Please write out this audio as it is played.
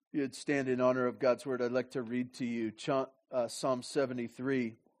You'd stand in honor of God's word. I'd like to read to you Psalm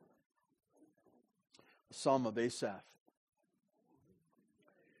 73, a psalm of Asaph.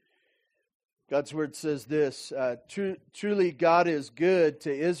 God's word says this, truly God is good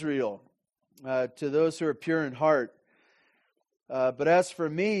to Israel, to those who are pure in heart. But as for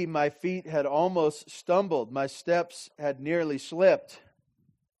me, my feet had almost stumbled, my steps had nearly slipped,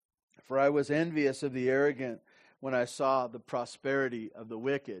 for I was envious of the arrogant when I saw the prosperity of the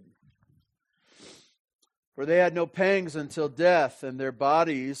wicked. For they had no pangs until death, and their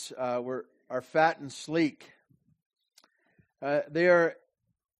bodies are fat and sleek. They are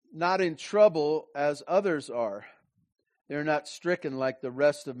not in trouble as others are. They are not stricken like the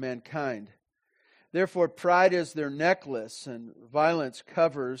rest of mankind. Therefore pride is their necklace, and violence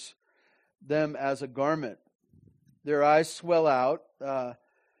covers them as a garment. Their eyes swell out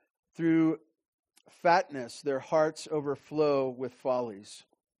through fatness, their hearts overflow with follies.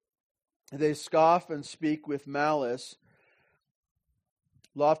 They scoff and speak with malice.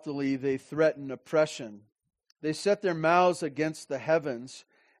 Loftily they threaten oppression. They set their mouths against the heavens,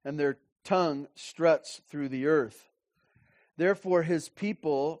 and their tongue struts through the earth. Therefore his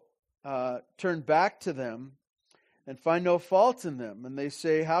people turn back to them and find no fault in them. And they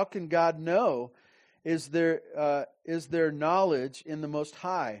say, how can God know? Is there knowledge in the Most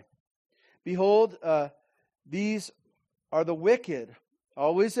High? Behold, these are the wicked,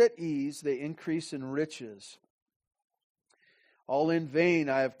 always at ease, they increase in riches. All in vain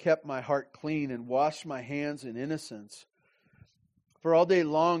I have kept my heart clean and washed my hands in innocence. For all day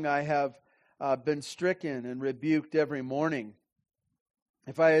long I have been stricken and rebuked every morning.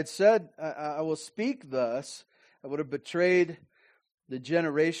 If I had said, I will speak thus, I would have betrayed the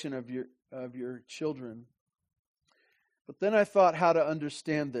generation of your children. But then I thought how to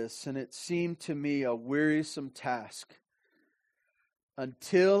understand this, and it seemed to me a wearisome task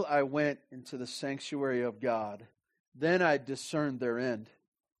until I went into the sanctuary of God. Then I discerned their end.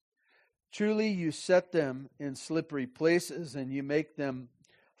 Truly you set them in slippery places, and you make them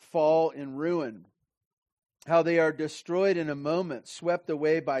fall in ruin. How they are destroyed in a moment, swept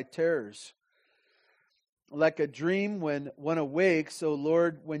away by terrors. Like a dream when one awakes, O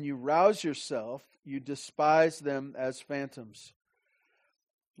Lord, when you rouse yourself, you despise them as phantoms.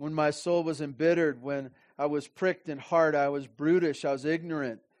 When my soul was embittered, when I was pricked in heart, I was brutish, I was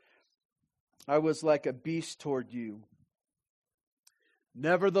ignorant. I was like a beast toward you.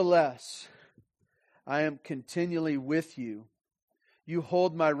 Nevertheless, I am continually with you. You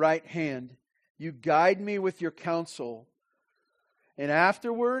hold my right hand. You guide me with your counsel. And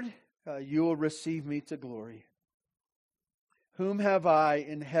afterward, you will receive me to glory. Whom have I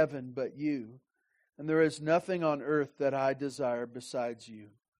in heaven but you? And there is nothing on earth that I desire besides you.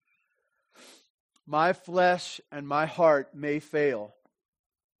 My flesh and my heart may fail,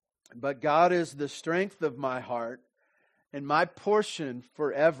 but God is the strength of my heart and my portion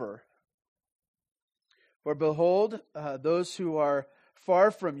forever. For behold, those who are far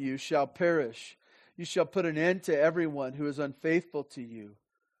from you shall perish. You shall put an end to everyone who is unfaithful to you.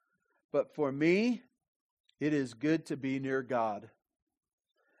 But for me, it is good to be near God.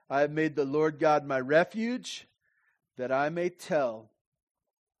 I have made the Lord God my refuge, that I may tell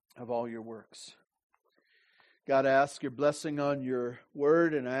of all your works. God, I ask your blessing on your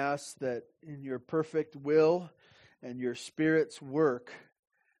word, and I ask that in your perfect will and your Spirit's work,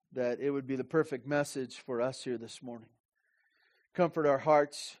 that it would be the perfect message for us here this morning. Comfort our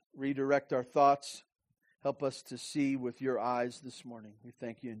hearts, redirect our thoughts, help us to see with your eyes this morning. We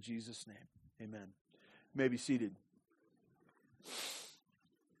thank you in Jesus' name. Amen. You may be seated.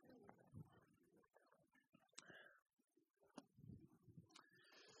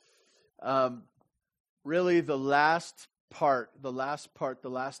 Really the last half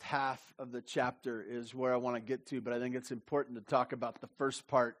of the chapter is where I want to get to, but I think it's important to talk about the first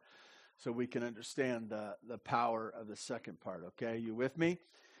part so we can understand the power of the second part. Okay, you with me?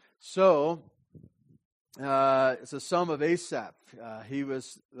 So, it's a psalm of Asaph. He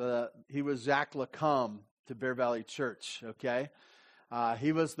was Zach LaCombe to Bear Valley Church. Okay,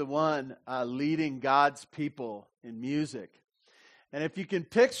 he was the one leading God's people in music. And if you can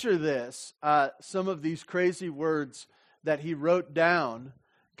picture this, some of these crazy words that he wrote down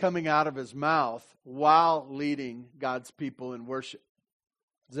coming out of his mouth while leading God's people in worship.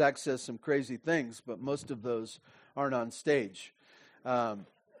 Zach says some crazy things, but most of those aren't on stage.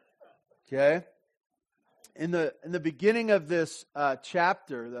 Okay? In the beginning of this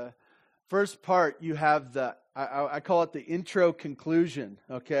chapter, the first part, you have I call it the intro conclusion,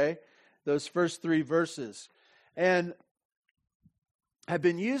 okay? Those first 3 verses. And I've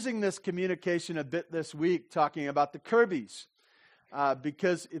been using this communication a bit this week, talking about the Kirbys.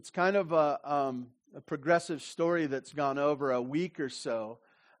 because it's kind of a progressive story that's gone over a week or so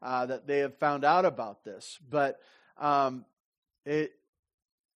that they have found out about this. But it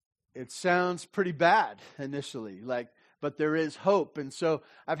sounds pretty bad initially, but there is hope. And so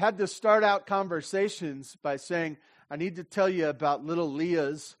I've had to start out conversations by saying, I need to tell you about little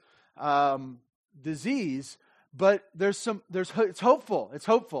Leah's disease, but it's hopeful. It's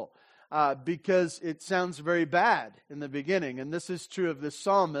hopeful because it sounds very bad in the beginning. And this is true of this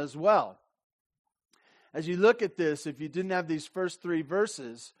psalm as well. As you look at this, if you didn't have these first 3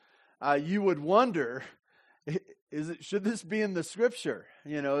 verses, you would wonder, should this be in the Scripture?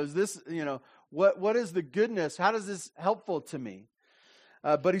 Is this, what is the goodness? How is this helpful to me?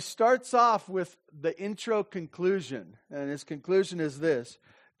 But he starts off with the intro conclusion, and his conclusion is this: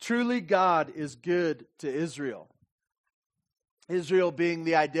 truly God is good to Israel. Israel being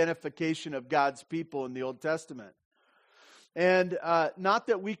the identification of God's people in the Old Testament. And not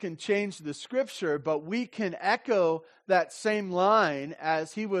that we can change the Scripture, but we can echo that same line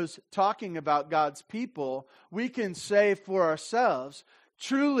as he was talking about God's people. We can say for ourselves,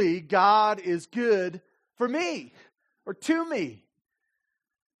 truly God is good for me, or to me.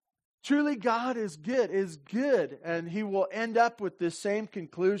 Truly God is good, and he will end up with this same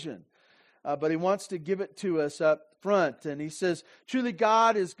conclusion. But he wants to give it to us up front. And he says, truly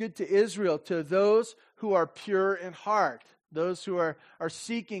God is good to Israel, to those who are pure in heart. Those who are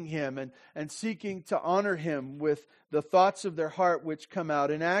seeking him and seeking to honor him with the thoughts of their heart which come out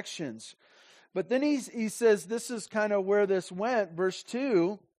in actions. But then he says, this is kind of where this went, verse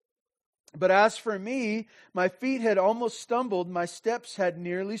 2. But as for me, my feet had almost stumbled, my steps had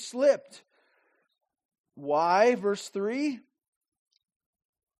nearly slipped. Why? Verse 3.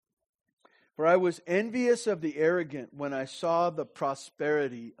 For I was envious of the arrogant when I saw the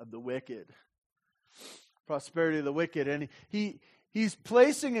prosperity of the wicked. Prosperity of the wicked. And he's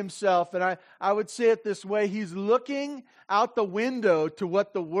placing himself, and I would say it this way, he's looking out the window to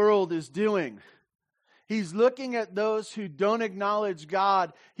what the world is doing. He's looking at those who don't acknowledge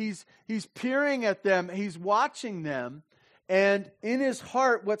God. He's peering at them. He's watching them. And in his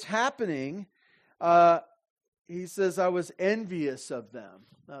heart, what's happening, he says, I was envious of them.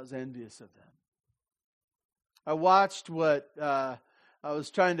 I was envious of them. I watched I was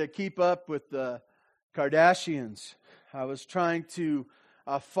trying to keep up with the Kardashians. I was trying to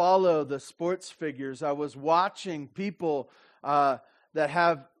follow the sports figures. I was watching people that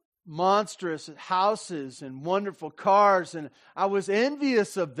have monstrous houses and wonderful cars, and I was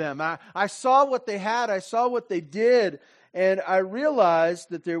envious of them. I saw what they had, I saw what they did, and I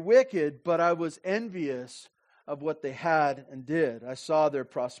realized that they're wicked, but I was envious of what they had and did. I saw their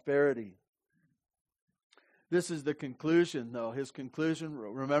prosperity. This is the conclusion, though. His conclusion,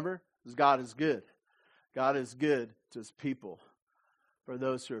 remember, is God is good. God is good to his people, for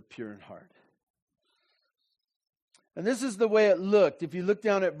those who are pure in heart. And this is the way it looked. If you look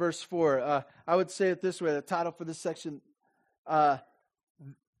down at verse 4, I would say it this way, the title for this section,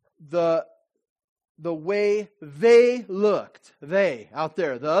 the way they looked. They, out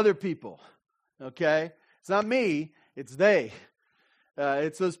there, the other people. Okay? It's not me, it's they.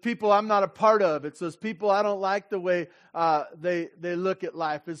 It's those people I'm not a part of. It's those people I don't like the way they look at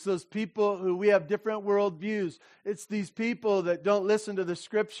life. It's those people who we have different worldviews. It's these people that don't listen to the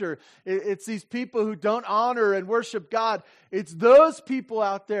Scripture. It's these people who don't honor and worship God. It's those people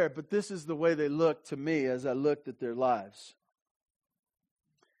out there. But this is the way they look to me as I looked at their lives.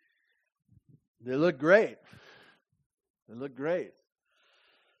 They look great. They look great.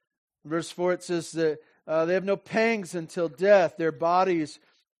 Verse 4, it says that they have no pangs until death. Their bodies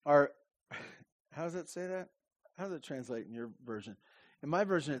are... How does it say that? How does it translate in your version? In my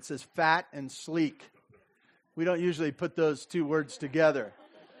version, it says fat and sleek. We don't usually put those two words together.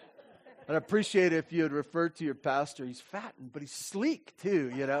 I'd appreciate it if you would refer to your pastor. He's fat, but he's sleek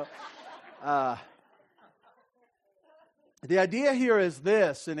too, you know. The idea here is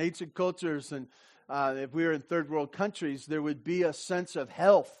this. In ancient cultures, and if we were in third world countries, there would be a sense of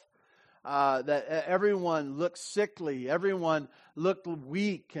health. That everyone looked sickly, everyone looked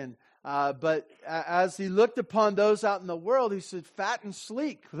weak, but as he looked upon those out in the world, he said fat and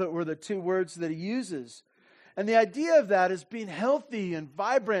sleek. That were the two words that he uses. And the idea of that is being healthy and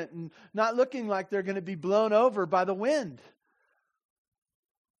vibrant and not looking like they're going to be blown over by the wind.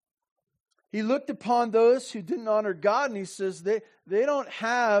 He looked upon those who didn't honor God, and he says they don't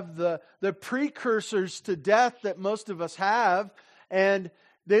have the precursors to death that most of us have, and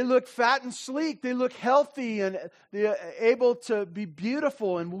they look fat and sleek. They look healthy and they're able to be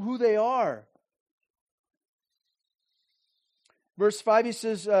beautiful in who they are. Verse 5, he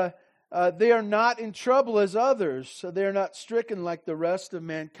says, They are not in trouble as others, so they are not stricken like the rest of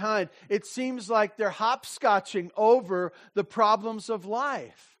mankind. It seems like they're hopscotching over the problems of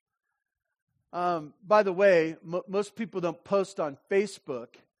life. By the way, most people don't post on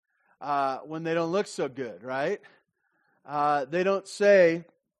Facebook when they don't look so good, right? They don't say,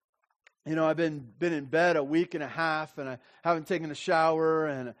 I've been in bed a week and a half and I haven't taken a shower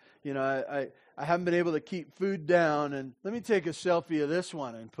and, I haven't been able to keep food down and let me take a selfie of this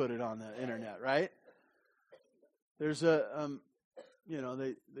one and put it on the internet, right? There's they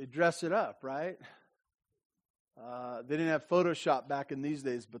dress it up, right? They didn't have Photoshop back in these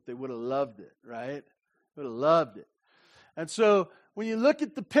days, but they would have loved it, right? Would have loved it. And so when you look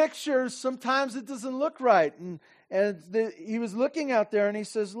at the pictures, sometimes it doesn't look right. He was looking out there and he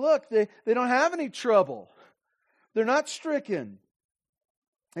says, look, they don't have any trouble. They're not stricken.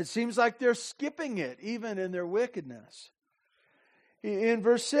 It seems like they're skipping it, even in their wickedness. In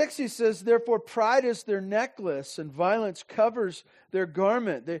verse 6, he says, therefore pride is their necklace and violence covers their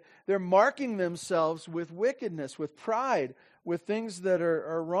garment. They're marking themselves with wickedness, with pride, with things that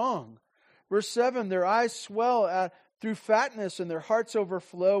are wrong. Verse 7, their eyes swell through fatness and their hearts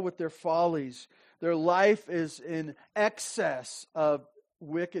overflow with their follies. Their life is in excess of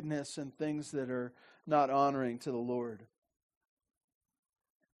wickedness and things that are not honoring to the Lord.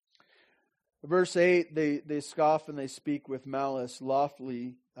 Verse 8, they scoff and they speak with malice.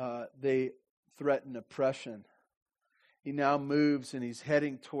 Loftily, they threaten oppression. He now moves and he's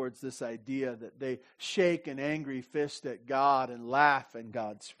heading towards this idea that they shake an angry fist at God and laugh in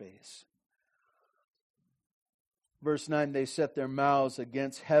God's face. Verse 9, they set their mouths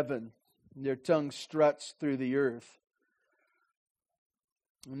against heaven, and their tongue struts through the earth.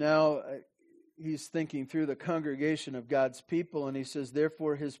 Now, he's thinking through the congregation of God's people, and he says,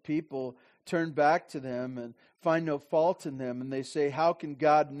 therefore his people turn back to them and find no fault in them. And they say, how can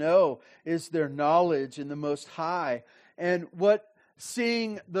God know? Is there knowledge in the Most High? And what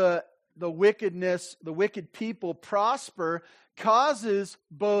seeing the wickedness, the wicked people prosper causes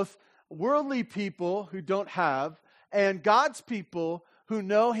both worldly people who don't have and God's people who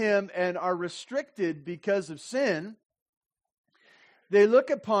know Him and are restricted because of sin. They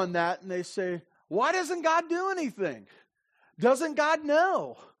look upon that and they say, why doesn't God do anything? Doesn't God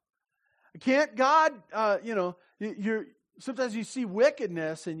know? Can't God, sometimes you see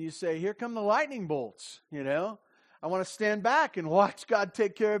wickedness and you say, here come the lightning bolts, I want to stand back and watch God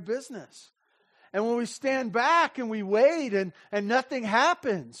take care of business. And when we stand back and we wait and nothing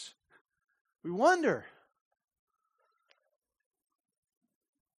happens, we wonder.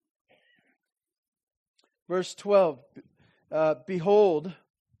 Verse 12, behold,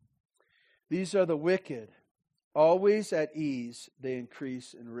 these are the wicked. Always at ease, they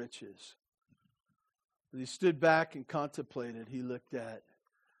increase in riches. As he stood back and contemplated, he looked at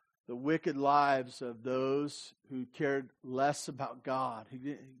the wicked lives of those who cared less about God.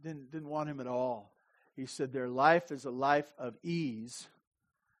 He didn't want Him at all. He said their life is a life of ease.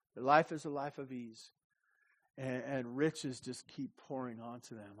 Their life is a life of ease. And riches just keep pouring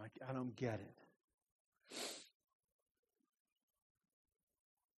onto them. I don't get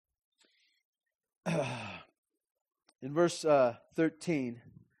it. In verse 13,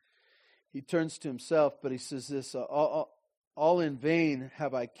 he turns to himself, but he says this, all in vain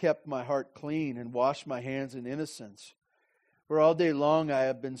have I kept my heart clean and washed my hands in innocence. For all day long I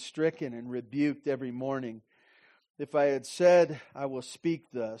have been stricken and rebuked every morning. If I had said, I will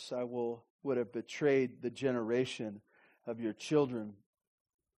speak thus, I would have betrayed the generation of your children.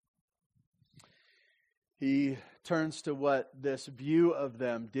 He turns to what this view of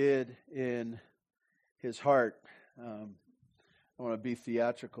them did in his heart. I want to be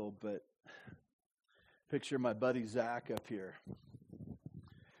theatrical, but picture my buddy Zach up here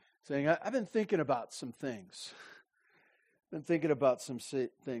saying, I've been thinking about some things.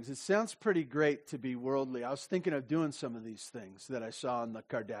 It sounds pretty great to be worldly. I was thinking of doing some of these things that I saw in the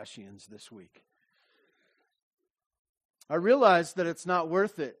Kardashians this week. I realized that it's not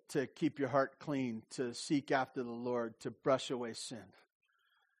worth it to keep your heart clean, to seek after the Lord, to brush away sin.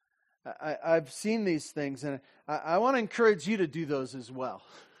 I've seen these things, and I want to encourage you to do those as well.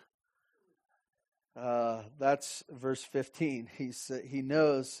 That's verse 15. He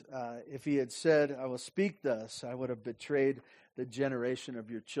knows if he had said, I will speak thus, I would have betrayed the generation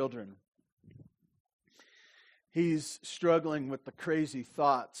of your children. He's struggling with the crazy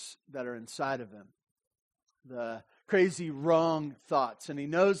thoughts that are inside of him. The crazy wrong thoughts. And he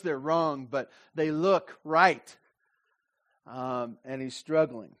knows they're wrong, but they look right. And he's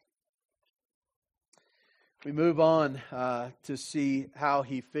struggling. We move on to see how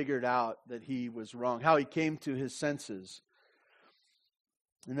he figured out that he was wrong, how he came to his senses.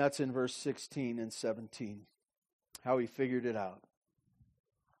 And that's in verse 16 and 17, how he figured it out.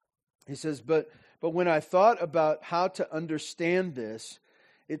 He says, but when I thought about how to understand this,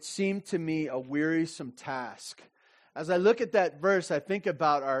 it seemed to me a wearisome task. As I look at that verse, I think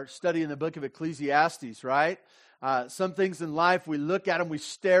about our study in the book of Ecclesiastes, right? Some things in life, we look at them, we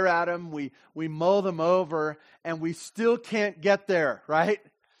stare at them, we mull them over, and we still can't get there, right?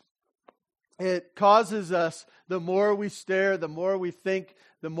 It causes us, the more we stare, the more we think,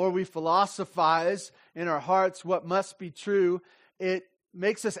 the more we philosophize in our hearts what must be true, it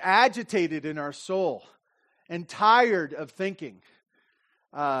makes us agitated in our soul and tired of thinking.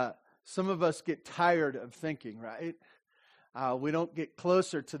 Some of us get tired of thinking, right? We don't get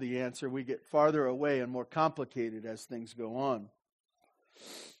closer to the answer. We get farther away and more complicated as things go on.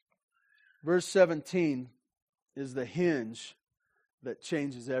 Verse 17 is the hinge that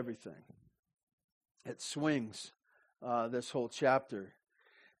changes everything. It swings this whole chapter.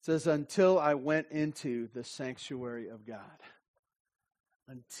 It says, until I went into the sanctuary of God.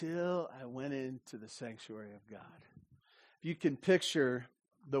 Until I went into the sanctuary of God. If you can picture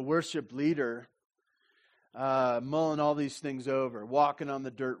the worship leader mulling all these things over, walking on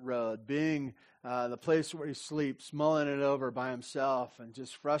the dirt road, being the place where he sleeps, mulling it over by himself and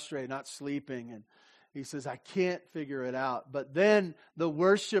just frustrated, not sleeping. And he says, I can't figure it out. But then the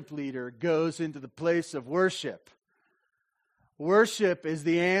worship leader goes into the place of worship. Worship is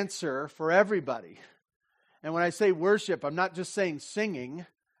the answer for everybody. And when I say worship, I'm not just saying singing.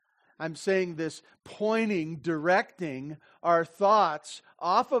 I'm saying this pointing, directing our thoughts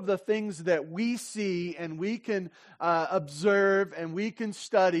off of the things that we see and we can observe and we can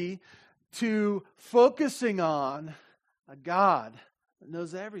study to focusing on a God that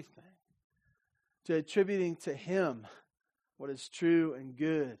knows everything. To attributing to Him what is true and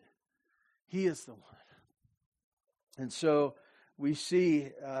good. He is the one. And so we see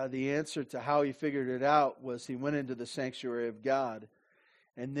the answer to how he figured it out was he went into the sanctuary of God.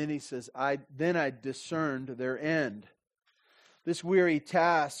 And then he says, then I discerned their end. This weary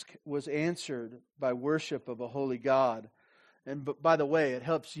task was answered by worship of a holy God. And by the way, it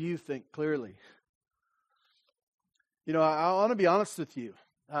helps you think clearly. You know, I want to be honest with you.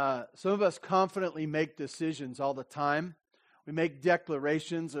 Some of us confidently make decisions all the time. We make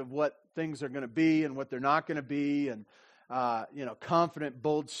declarations of what things are going to be and what they're not going to be, and confident,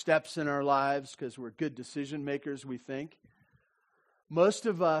 bold steps in our lives because we're good decision makers, we think. Most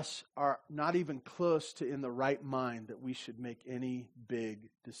of us are not even close to in the right mind that we should make any big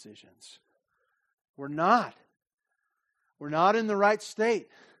decisions. We're not. We're not in the right state.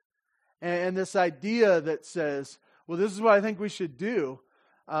 And this idea that says, well, this is what I think we should do,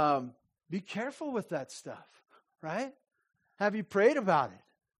 be careful with that stuff, right? Have you prayed about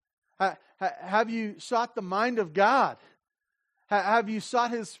it? Have you sought the mind of God? Have you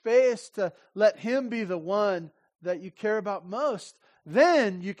sought His face to let Him be the one that you care about most?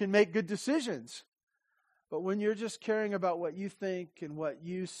 Then you can make good decisions. But when you're just caring about what you think and what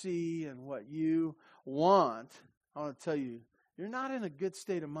you see and what you want, I want to tell you, you're not in a good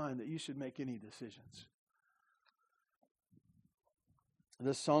state of mind that you should make any decisions.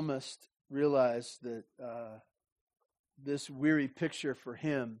 The psalmist realized that this weary picture for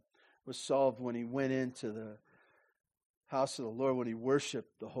him was solved when he went into the house of the Lord, when he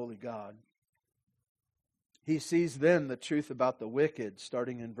worshiped the holy God. He sees then the truth about the wicked,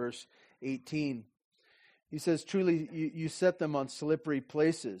 starting in verse 18. He says, truly, you set them on slippery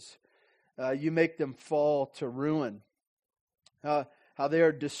places. You make them fall to ruin. How they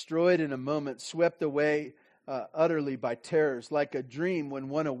are destroyed in a moment, swept away utterly by terrors, like a dream when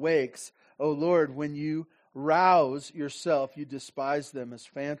one awakes. O Lord, when you rouse yourself, you despise them as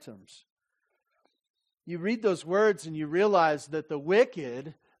phantoms. You read those words and you realize that the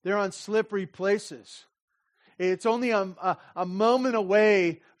wicked, they're on slippery places. It's only a moment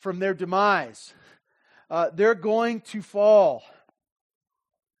away from their demise. They're going to fall.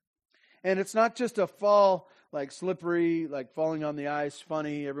 And it's not just a fall like slippery, like falling on the ice,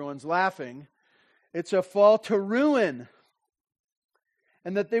 funny, everyone's laughing. It's a fall to ruin.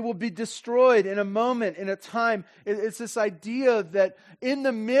 And that they will be destroyed in a moment, in a time. It's this idea that in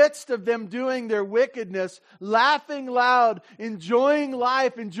the midst of them doing their wickedness, laughing loud, enjoying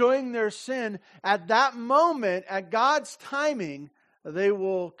life, enjoying their sin, at that moment, at God's timing, they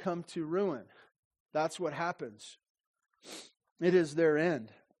will come to ruin. That's what happens. It is their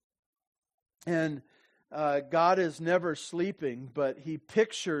end. And God is never sleeping, but He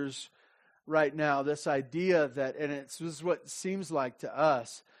pictures right now this idea that, and this is what it seems like to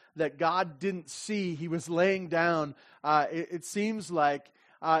us, that God didn't see. He was laying down. It seems like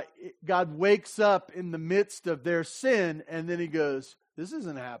God wakes up in the midst of their sin, and then He goes, This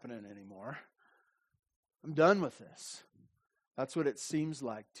isn't happening anymore. I'm done with this. That's what it seems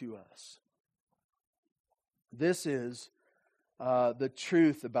like to us. This is the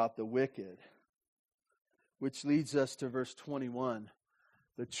truth about the wicked, which leads us to verse 21.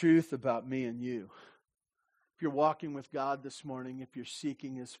 The truth about me and you. If you're walking with God this morning, if you're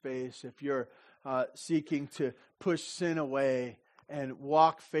seeking His face, if you're seeking to push sin away and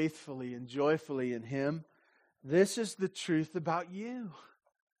walk faithfully and joyfully in Him, this is the truth about you.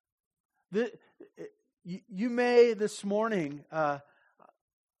 You may this morning,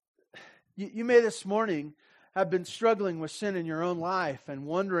 you may this morning have been struggling with sin in your own life and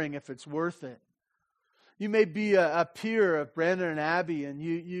wondering if it's worth it. You may be a peer of Brandon and Abby, and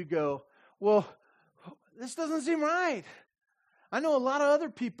you go, well, this doesn't seem right. I know a lot of other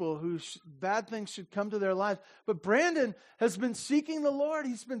people who bad things should come to their lives. But Brandon has been seeking the Lord.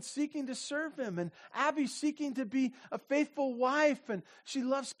 He's been seeking to serve Him. And Abby's seeking to be a faithful wife. And she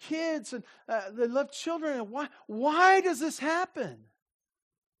loves kids. And they love children. And why does this happen?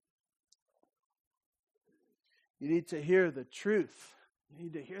 You need to hear the truth. You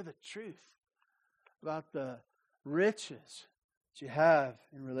need to hear the truth about the riches that you have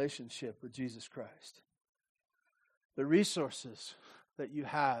in relationship with Jesus Christ. The resources that you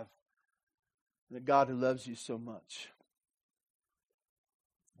have, the God who loves you so much.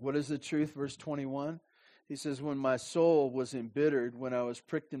 What is the truth? Verse 21, he says, when my soul was embittered, when I was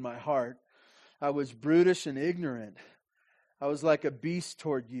pricked in my heart, I was brutish and ignorant. I was like a beast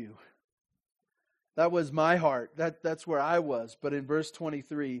toward you. That was my heart. That's where I was. But in verse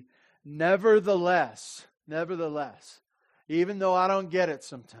 23, nevertheless, even though I don't get it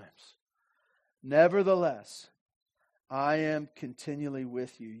sometimes, nevertheless, I am continually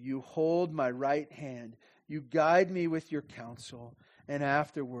with you. You hold my right hand. You guide me with your counsel, and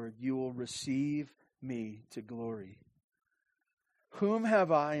afterward you will receive me to glory. Whom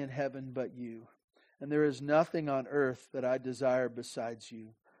have I in heaven but you? And there is nothing on earth that I desire besides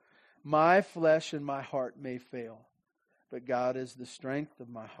you. My flesh and my heart may fail, but God is the strength of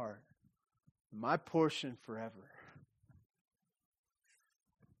my heart, my portion forever.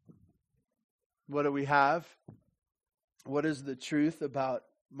 What do we have? What is the truth about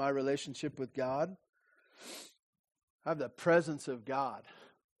my relationship with God? I have the presence of God.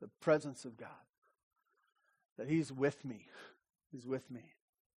 The presence of God. That He's with me. He's with me.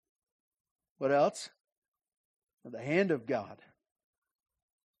 What else? The hand of God.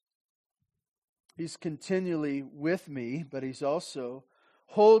 He's continually with me, but He's also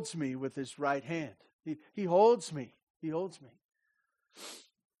holds me with His right hand. He holds me. He holds me.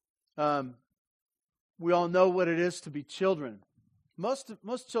 We all know what it is to be children. Most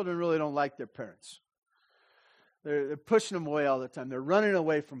children really don't like their parents. They're pushing them away all the time. They're running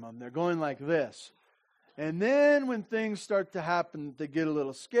away from them. They're going like this. And then when things start to happen, they get a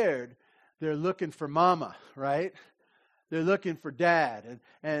little scared. They're looking for mama, right? They're looking for dad.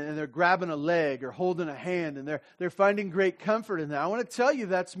 And they're grabbing a leg or holding a hand. And they're finding great comfort in that. I want to tell you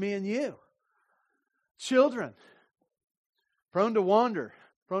that's me and you. Children. Prone to wander.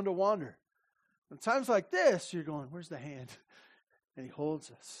 Prone to wander. In times like this, you're going, where's the hand? And He holds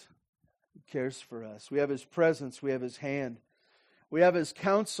us. He cares for us. We have His presence. We have His hand. We have His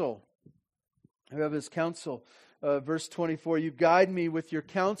counsel. We have His counsel. Verse 24, you guide me with your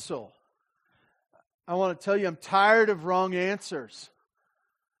counsel. I want to tell you, I'm tired of wrong answers.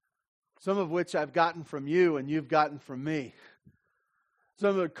 Some of which I've gotten from you and you've gotten from me.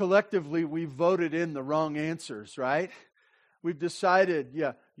 Some of it, collectively, we've voted in the wrong answers, right? We've decided,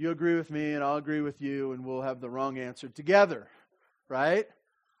 yeah, you agree with me and I'll agree with you and we'll have the wrong answer together, right?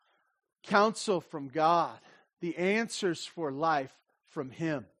 Counsel from God. The answers for life from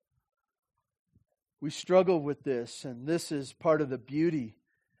Him. We struggle with this, and this is part of the beauty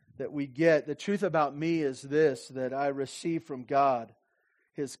that we get. The truth about me is this, that I receive from God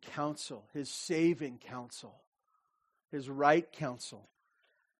His counsel, His saving counsel, His right counsel,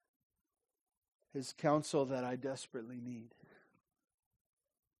 His counsel that I desperately need.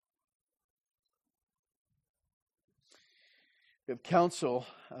 We have counsel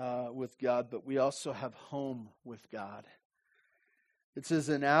with God, but we also have home with God. It says,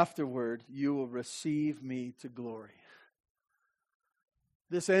 and afterward you will receive me to glory.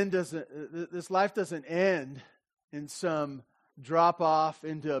 This life doesn't end in some drop off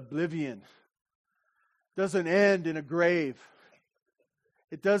into oblivion. It doesn't end in a grave.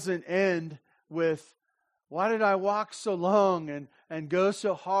 It doesn't end with, why did I walk so long and go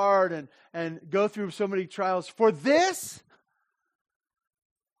so hard and go through so many trials for this?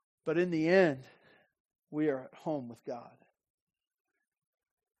 But in the end, we are at home with God.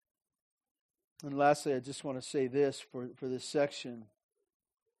 And lastly, I just want to say this for this section.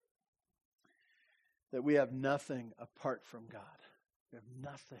 that we have nothing apart from God. We have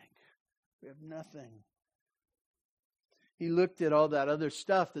nothing. We have nothing. He looked at all that other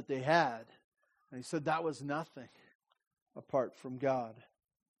stuff that they had, and he said that was nothing apart from God.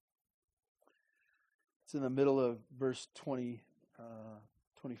 It's in the middle of verse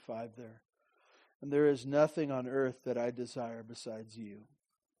 25 there. And there is nothing on earth that I desire besides you.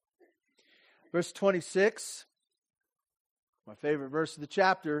 Verse 26, my favorite verse of the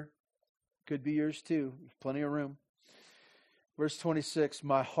chapter. Could be yours too. There's plenty of room. Verse 26,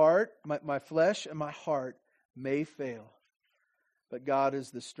 my flesh and my heart may fail, but God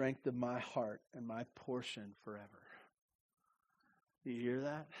is the strength of my heart and my portion forever. Do you hear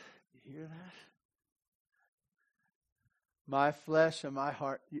that? Do you hear that? My flesh and my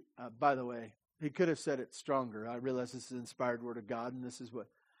heart. By the way, he could have said it stronger. I realize this is an inspired word of God, and this is what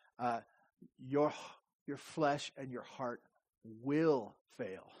your flesh and your heart will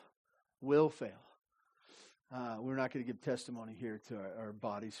fail. Will fail. We're not going to give testimony here to our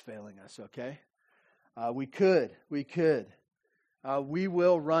bodies failing us, okay? We could. We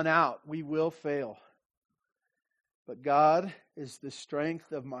will run out. We will fail. But God is the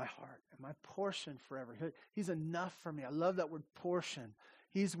strength of my heart and my portion forever. He's enough for me. I love that word portion.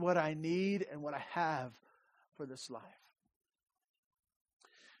 He's what I need and what I have for this life.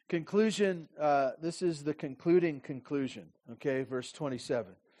 Conclusion, this is the concluding conclusion, okay, verse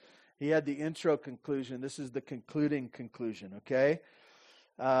 27. He had the intro conclusion. This is the concluding conclusion, okay?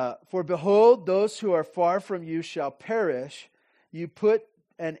 For behold, those who are far from you shall perish. You put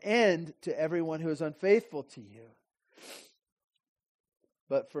an end to everyone who is unfaithful to you.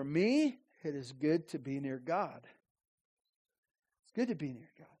 But for me, it is good to be near God. It's good to be near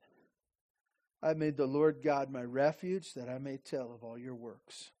God. I made the Lord God my refuge, that I may tell of all your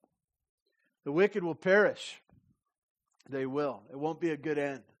works. The wicked will perish. They will. It won't be a good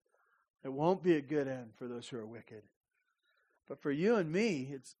end. It won't be a good end for those who are wicked. But for you and me,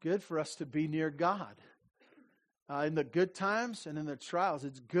 it's good for us to be near God. In the good times and in the trials,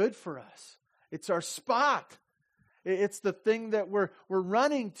 it's good for us. It's our spot. It's the thing that we're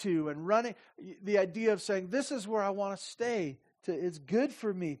running to and running. The idea of saying, this is where I want to stay. It's good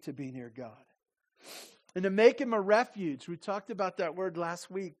for me to be near God. And to make Him a refuge. We talked about that word last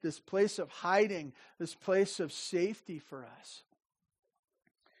week. This place of hiding. This place of safety for us.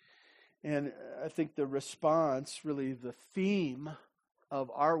 And I think the response, really the theme of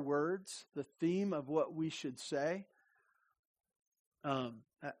our words, the theme of what we should say,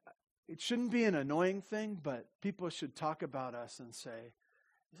 it shouldn't be an annoying thing, but people should talk about us and say,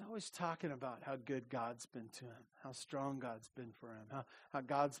 he's always talking about how good God's been to him, how strong God's been for him, how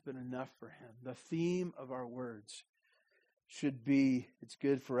God's been enough for him. The theme of our words should be, it's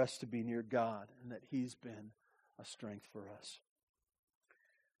good for us to be near God and that He's been a strength for us.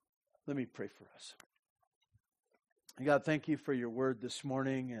 Let me pray for us. God, thank you for your word this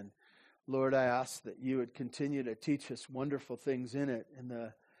morning. And Lord, I ask that you would continue to teach us wonderful things in it in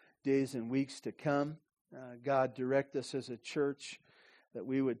the days and weeks to come. God, direct us as a church that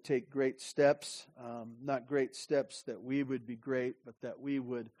we would take great steps, not great steps that we would be great, but that we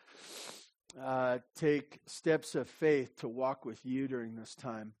would take steps of faith to walk with you during this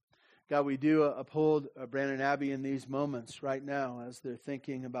time. God, we do uphold Brandon and Abby in these moments right now as they're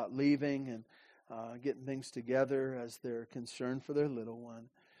thinking about leaving and getting things together, as they're concerned for their little one.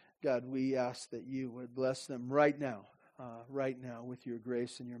 God, we ask that you would bless them right now with your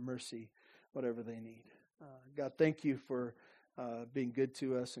grace and your mercy, whatever they need. God, thank you for being good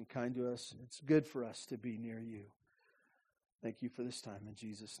to us and kind to us. It's good for us to be near you. Thank you for this time in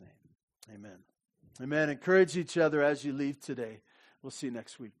Jesus' name. Amen. Amen. Encourage each other as you leave today. We'll see you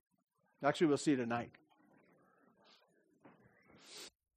next week. Actually, we'll see you tonight.